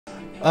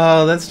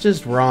Oh, that's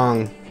just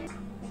wrong.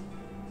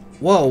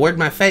 Whoa, where'd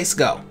my face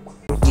go?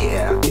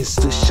 Yeah, it's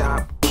the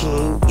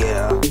Shopking.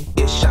 Yeah,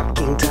 it's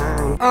Shopking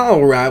time.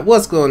 Alright,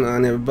 what's going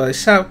on, everybody?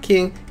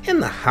 Shopking in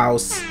the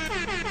house.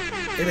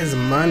 It is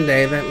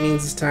Monday. That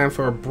means it's time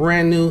for a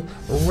brand new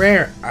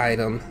rare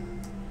item.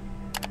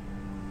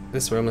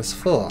 This room is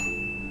full.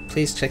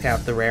 Please check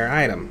out the rare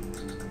item.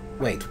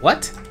 Wait,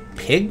 what?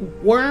 Pig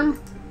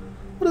worm?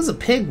 What is a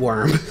pig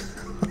worm?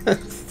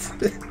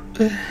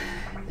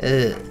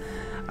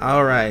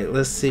 Alright,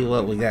 let's see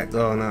what we got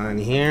going on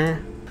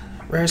here.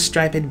 Rare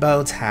striped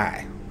bow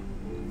tie.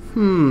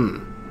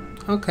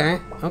 Okay.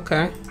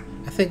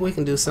 I think we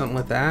can do something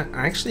with that.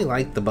 I actually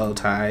like the bow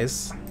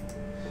ties.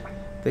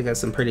 They got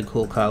some pretty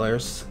cool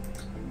colors.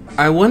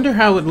 I wonder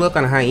how it would look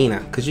on a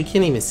hyena, because you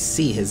can't even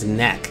see his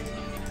neck.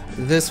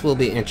 This will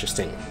be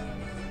interesting.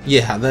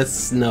 Yeah,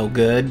 that's no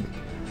good.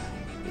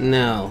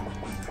 No.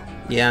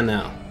 Yeah,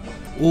 no.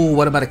 Ooh,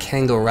 what about a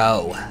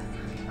kangaroo?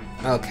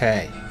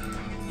 Okay.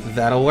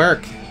 That'll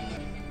work.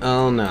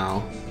 Oh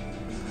no.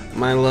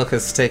 My look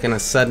has taken a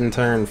sudden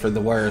turn for the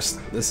worst.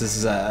 This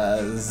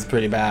is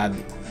pretty bad.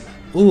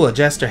 Ooh, a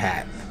jester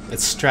hat.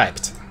 It's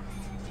striped.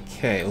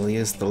 Okay, we'll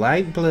use the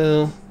light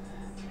blue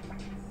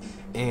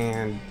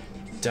and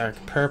dark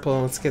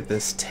purple. Let's get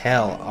this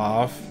tail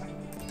off.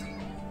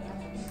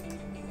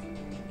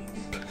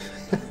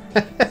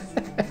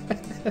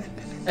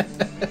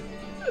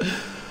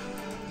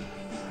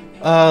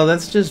 Oh,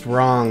 that's just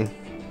wrong.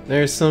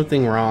 There's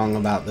something wrong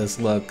about this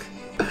look.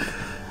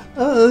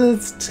 Oh,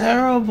 that's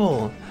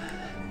terrible.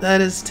 That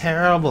is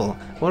terrible.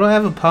 What do I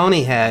have a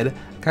pony head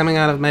coming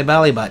out of my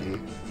belly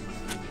button?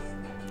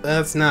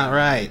 That's not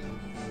right.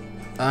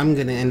 I'm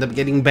gonna end up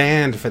getting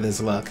banned for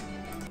this look.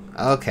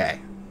 Okay,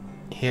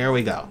 here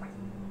we go.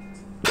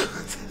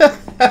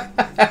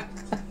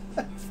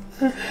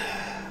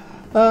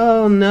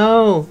 Oh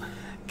no,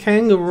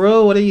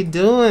 kangaroo, what are you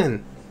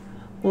doing?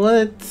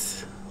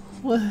 What?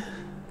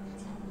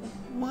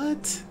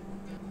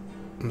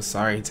 I'm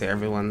sorry to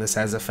everyone this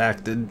has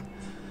affected.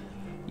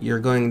 You're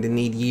going to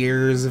need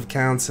years of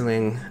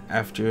counseling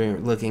after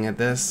looking at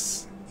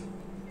this.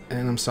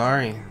 And I'm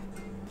sorry.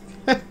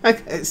 I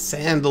got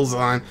sandals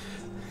on.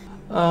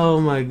 Oh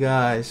my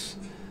gosh.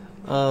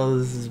 Oh,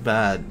 this is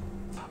bad.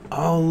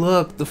 Oh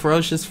look, the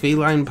ferocious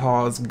feline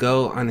paws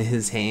go on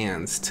his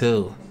hands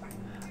too.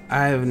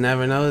 I've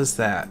never noticed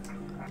that.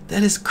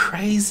 That is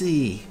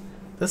crazy.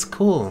 That's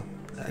cool.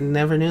 I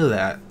never knew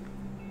that.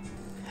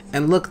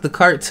 And look, the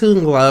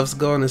cartoon gloves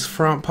go on his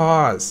front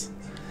paws.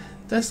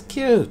 That's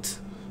cute.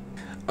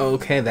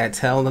 Okay, that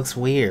tail looks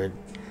weird.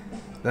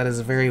 That is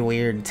a very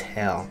weird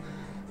tail.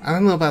 I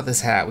don't know about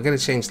this hat. We gotta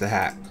change the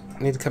hat.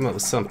 I need to come up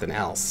with something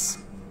else.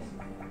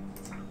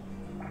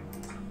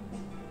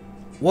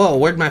 Whoa,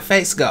 where'd my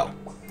face go?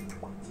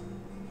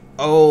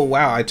 Oh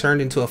wow, I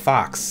turned into a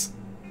fox.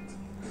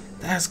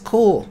 That's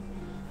cool.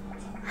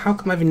 How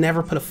come I've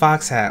never put a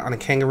fox hat on a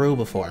kangaroo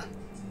before?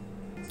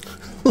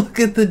 Look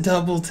at the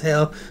double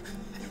tail.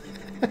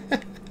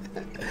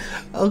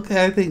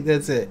 Okay, I think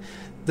that's it.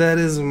 That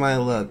is my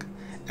look.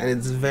 And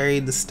it's very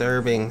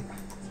disturbing.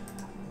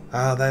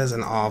 Oh, that is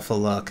an awful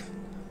look.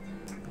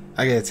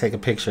 I gotta take a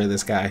picture of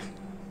this guy.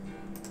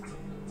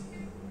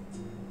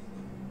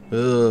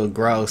 Ooh,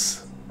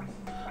 gross.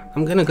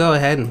 I'm gonna go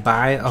ahead and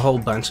buy a whole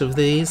bunch of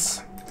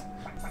these.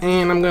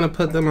 And I'm gonna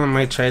put them on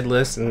my trade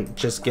list and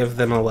just give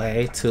them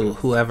away to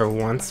whoever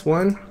wants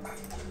one.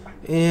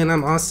 And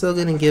I'm also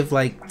gonna give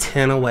like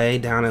 10 away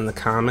down in the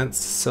comments,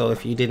 so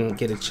if you didn't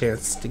get a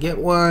chance to get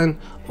one,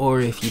 or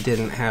if you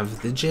didn't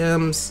have the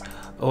gems,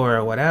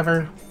 or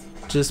whatever,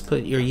 just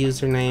put your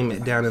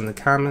username down in the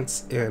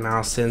comments and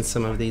I'll send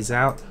some of these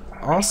out.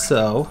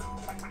 Also,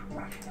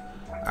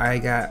 I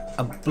got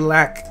a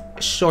black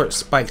short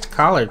spiked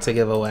collar to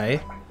give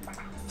away,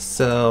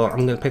 so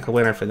I'm gonna pick a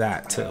winner for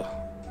that too.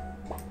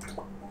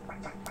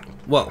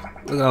 Whoa,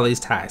 look at all these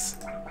ties.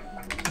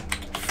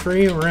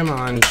 Free rim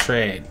on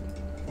trade.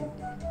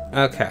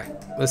 Okay,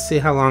 let's see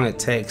how long it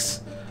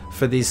takes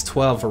for these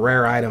 12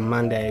 rare item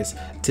Mondays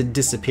to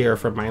disappear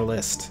from my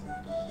list.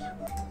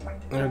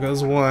 There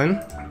goes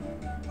one.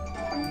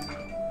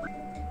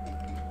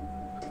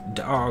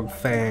 Dog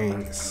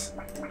fangs.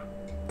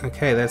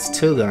 Okay, that's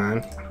two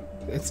gone.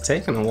 It's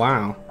taken a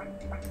while.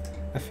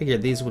 I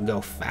figured these would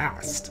go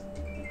fast.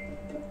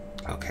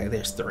 Okay,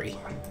 there's three.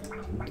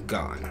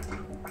 Gone.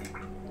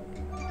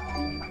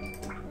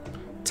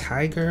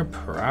 Tiger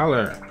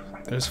Prowler.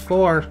 There's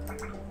four.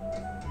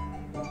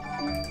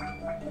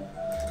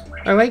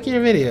 I like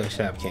your video,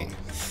 Shopking.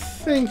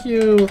 Thank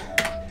you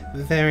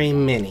very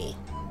many.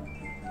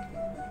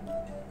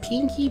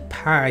 Pinkie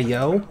Pie,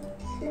 yo.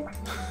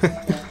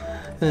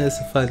 That's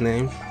a fun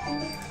name.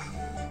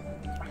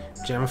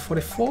 Gem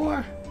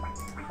 44.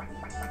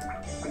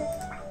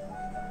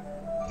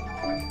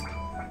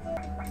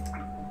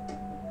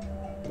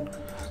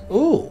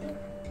 Ooh,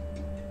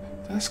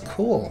 that's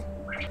cool.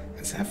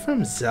 Is that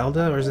from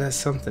Zelda or is that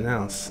something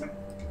else?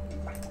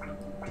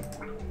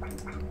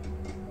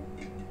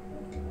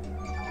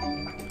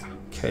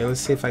 Okay,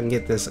 let's see if I can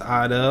get this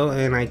auto,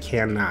 and I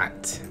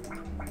cannot.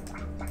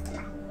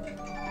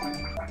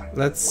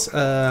 let's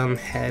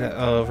head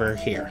over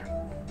here.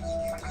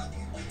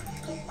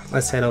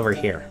 Let's head over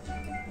here.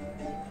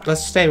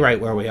 Let's stay right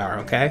where we are,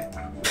 okay?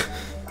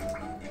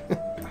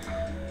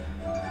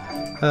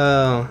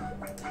 Oh.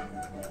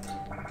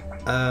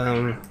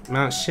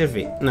 Mount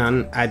Shivy.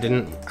 No, I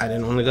didn't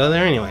want to go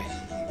there anyway.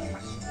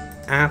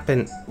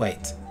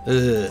 Wait.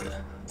 Ugh.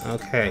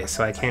 Okay,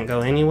 so I can't go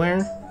anywhere?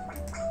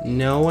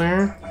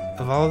 Nowhere?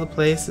 Of all the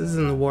places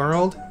in the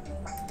world?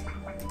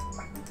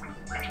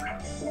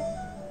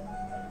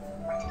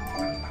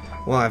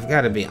 Well, I've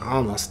got to be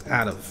almost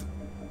out of...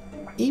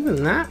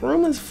 Even that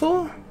room is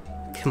full?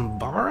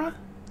 Kimbara?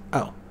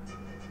 Oh.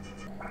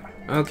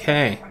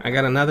 Okay, I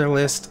got another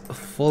list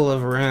full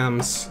of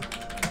rooms.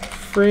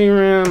 Free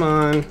room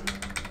on...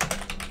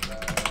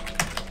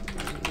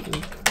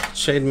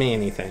 Trade me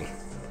anything.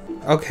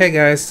 Okay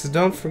guys, so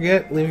don't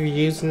forget, leave your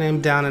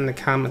username down in the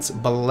comments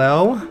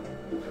below.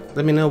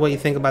 Let me know what you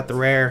think about the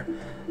rare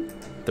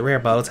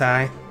bow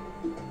tie.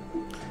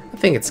 I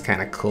think it's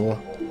kind of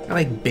cool. I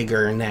like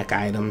bigger neck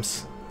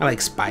items. I like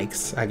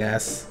spikes, I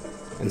guess,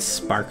 and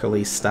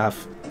sparkly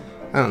stuff.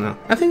 I don't know.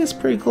 I think it's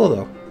pretty cool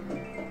though.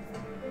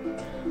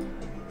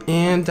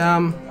 And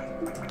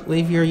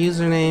leave your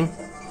username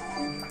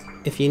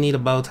if you need a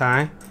bow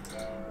tie.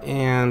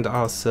 And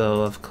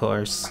also, of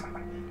course,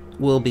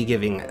 we'll be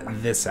giving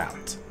this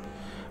out.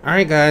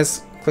 Alright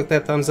guys, click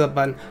that thumbs up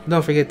button.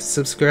 Don't forget to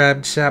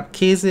subscribe to Shop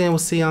Keezy, and we'll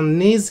see you on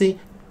the Easy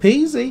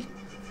Peasy.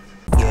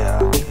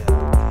 Yeah.